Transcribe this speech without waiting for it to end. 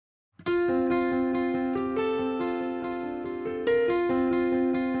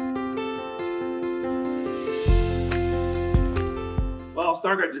Well,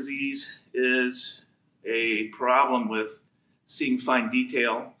 Stargardt disease is a problem with seeing fine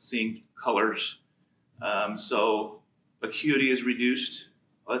detail, seeing colors. So acuity is reduced.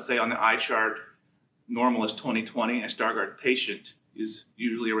 Let's say on the eye chart, normal is 20/20. A Stargardt patient is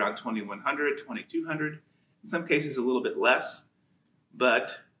usually around 2100, 2200. In some cases, a little bit less.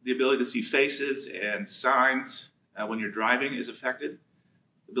 But the ability to see faces and signs when you're driving is affected.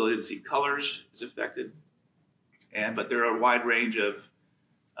 The ability to see colors is affected. But there are a wide range of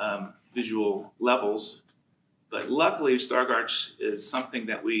visual levels. But luckily, Stargardt is something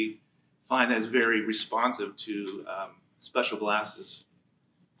that we find that is very responsive to special glasses,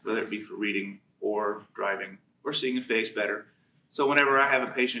 whether it be for reading or driving or seeing a face better. So whenever I have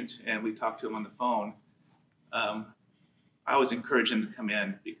a patient and we talk to them on the phone, I always encourage them to come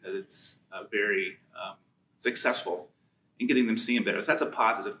in because it's very successful in getting them seeing better. So that's a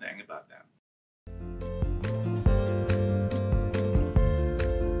positive thing about that.